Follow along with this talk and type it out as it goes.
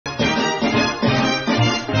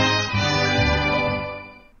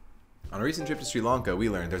On a recent trip to Sri Lanka, we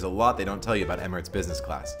learned there's a lot they don't tell you about Emirates Business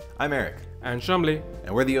Class. I'm Eric. And Shumly.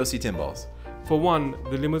 And we're the OC Timbals. For one,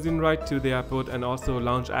 the limousine ride to the airport and also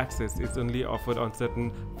lounge access is only offered on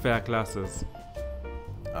certain fare classes.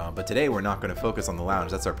 But today we're not going to focus on the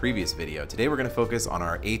lounge, that's our previous video. Today we're going to focus on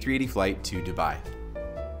our A380 flight to Dubai.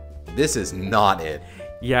 This is not it.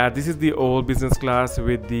 Yeah, this is the old business class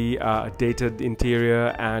with the dated interior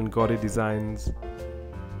and gaudy designs.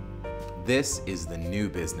 This is the new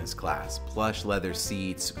business class. Plush leather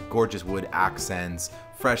seats, gorgeous wood accents,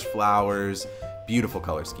 fresh flowers, beautiful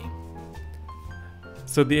color scheme.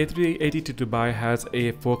 So the A380 to Dubai has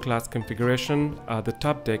a 4-class configuration. The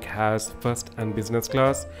top deck has first and business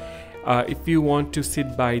class. If you want to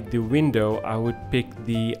sit by the window, I would pick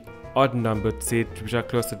the odd numbered seats which are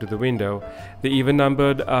closer to the window. The even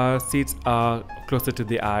numbered seats are closer to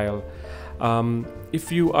the aisle. If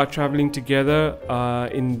you are traveling together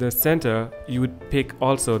in the center, you would pick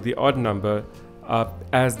also the odd number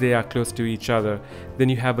as they are close to each other. Then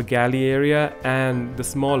you have a galley area and the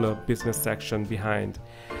smaller business section behind.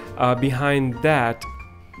 Behind that,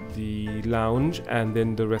 the lounge and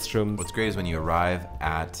then the restrooms. What's great is when you arrive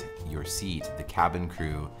at your seat, the cabin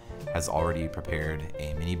crew has already prepared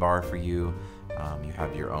a mini bar for you. You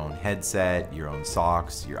have your own headset, your own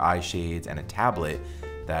socks, your eye shades, and a tablet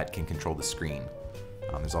that can control the screen.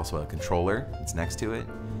 There's also a controller that's next to it.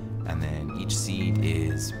 And then each seat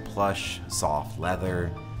is plush, soft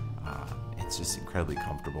leather. It's just incredibly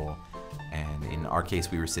comfortable. And in our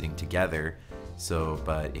case, we were sitting together.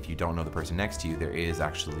 But if you don't know the person next to you, there is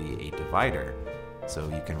actually a divider. So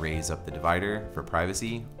you can raise up the divider for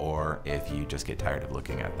privacy, or if you just get tired of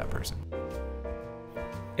looking at that person.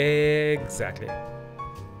 Exactly.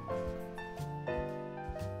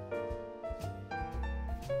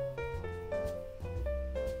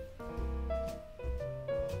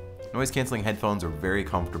 Noise-canceling headphones are very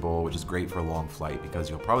comfortable, which is great for a long flight because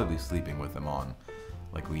you'll probably be sleeping with them on,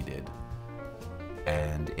 like we did.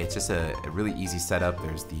 And it's just a really easy setup.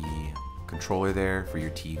 There's the controller there for your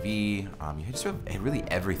TV. You just have really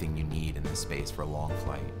everything you need in this space for a long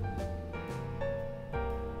flight.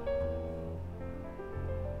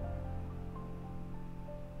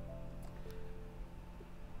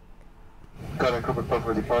 Got a covered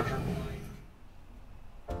for departure.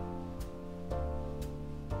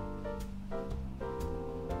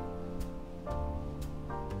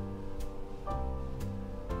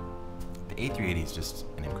 The A380 is just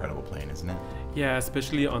an incredible plane, isn't it? Yeah,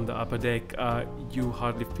 especially on the upper deck, you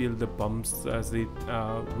hardly feel the bumps as it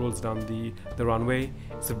rolls down the runway.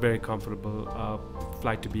 It's a very comfortable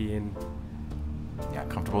flight to be in. Yeah,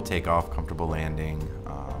 comfortable takeoff, comfortable landing,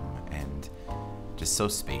 and just so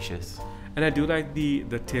spacious. And I do like the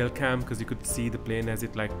tail cam because you could see the plane as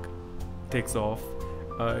it takes off.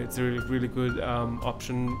 It's a really good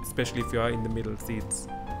option, especially if you are in the middle seats.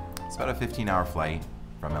 It's about a 15-hour flight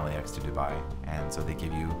from LAX to Dubai, and so they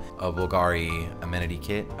give you a Bulgari amenity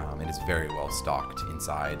kit. It is very well stocked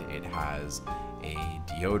inside. It has a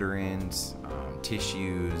deodorant,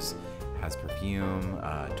 tissues, has perfume,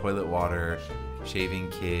 toilet water,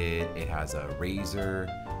 shaving kit, it has a razor,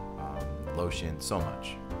 lotion, so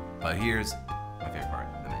much. But here's my favorite part,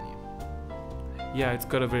 the menu. Yeah, it's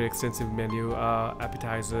got a very extensive menu,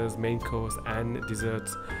 appetizers, main course, and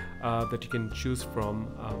desserts that you can choose from.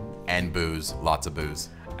 And booze, lots of booze.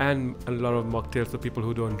 And a lot of mocktails for people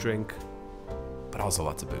who don't drink. But also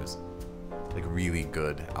lots of booze. Like really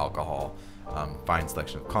good alcohol. Fine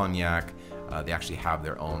selection of cognac. They actually have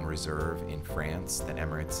their own reserve in France that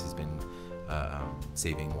Emirates has been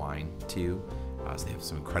saving wine to. So they have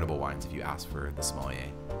some incredible wines if you ask for the sommelier.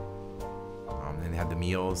 Then they had the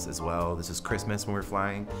meals as well. This was Christmas when we were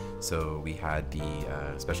flying, so we had the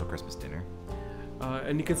special Christmas dinner.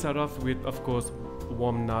 And you can start off with, of course,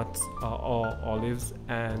 warm nuts or olives,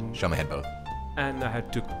 and Shumly had both. And I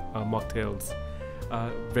had two mocktails.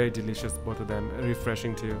 Very delicious, both of them.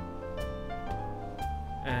 Refreshing too.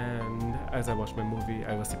 And as I watched my movie,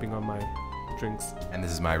 I was sipping on my drinks. And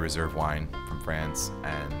this is my reserve wine from France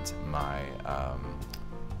and my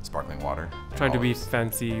sparkling water. Trying to be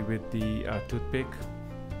fancy with the toothpick.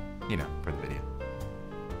 You know, for the video.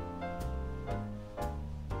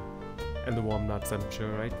 And the warm nuts, I'm sure,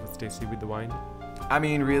 right? Was tasty with the wine. I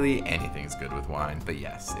mean, really, anything's good with wine, but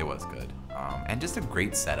yes, it was good. And just a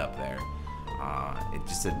great setup there.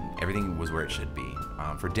 Everything was where it should be.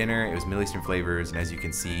 For dinner, it was Middle Eastern flavors, and as you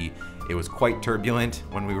can see, it was quite turbulent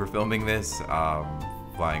when we were filming this,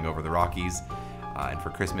 flying over the Rockies. And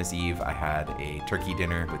for Christmas Eve, I had a turkey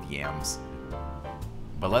dinner with yams.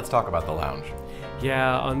 But let's talk about the lounge.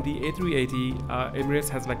 Yeah, on the A380, Emirates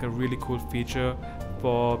has like a really cool feature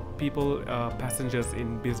for people, passengers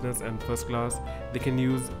in business and first class. They can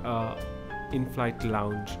use in-flight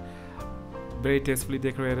lounge. Very tastefully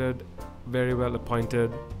decorated, very well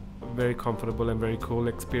appointed, very comfortable and very cool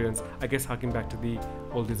experience. I guess harking back to the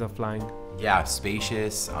oldies of flying. Yeah,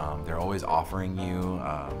 spacious. They're always offering you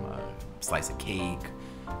a slice of cake.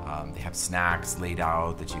 They have snacks laid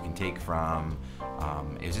out that you can take from.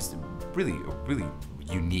 It's just a really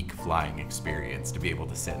unique flying experience to be able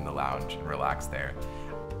to sit in the lounge and relax there.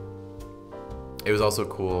 It was also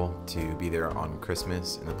cool to be there on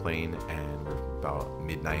Christmas in the plane, and we're about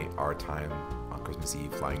midnight our time on Christmas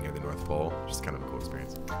Eve flying near the North Pole, which is kind of a cool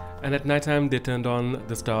experience. And at nighttime they turned on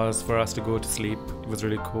the stars for us to go to sleep. It was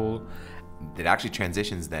really cool. It actually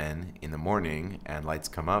transitions then in the morning and lights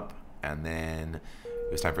come up, and then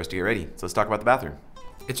it was time for us to get ready. So let's talk about the bathroom.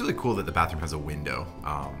 It's really cool that the bathroom has a window.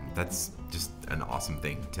 That's just an awesome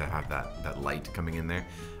thing to have that light coming in there.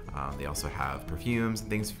 They also have perfumes and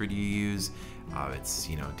things for you to use. It's,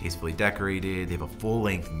 you know, tastefully decorated. They have a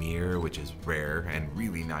full-length mirror, which is rare and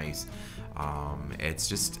really nice. It's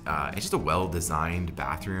just a well-designed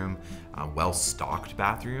bathroom, well-stocked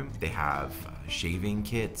bathroom. They have shaving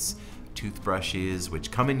kits, toothbrushes,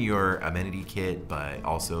 which come in your amenity kit, but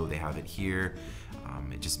also they have it here.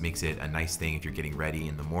 It just makes it a nice thing if you're getting ready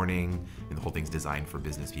in the morning. And the whole thing's designed for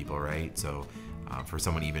business people, right? So for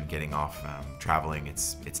someone even getting off traveling,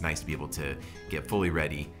 it's nice to be able to get fully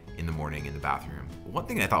ready in the morning in the bathroom. One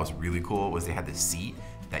thing I thought was really cool was they had this seat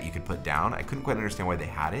that you could put down. I couldn't quite understand why they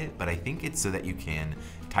had it, but I think it's so that you can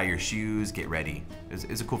tie your shoes, get ready.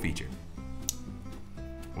 It's a cool feature.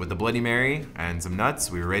 With the Bloody Mary and some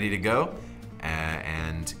nuts, we were ready to go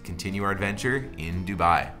and continue our adventure in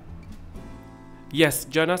Dubai. Yes,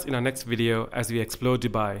 join us in our next video as we explore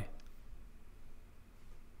Dubai.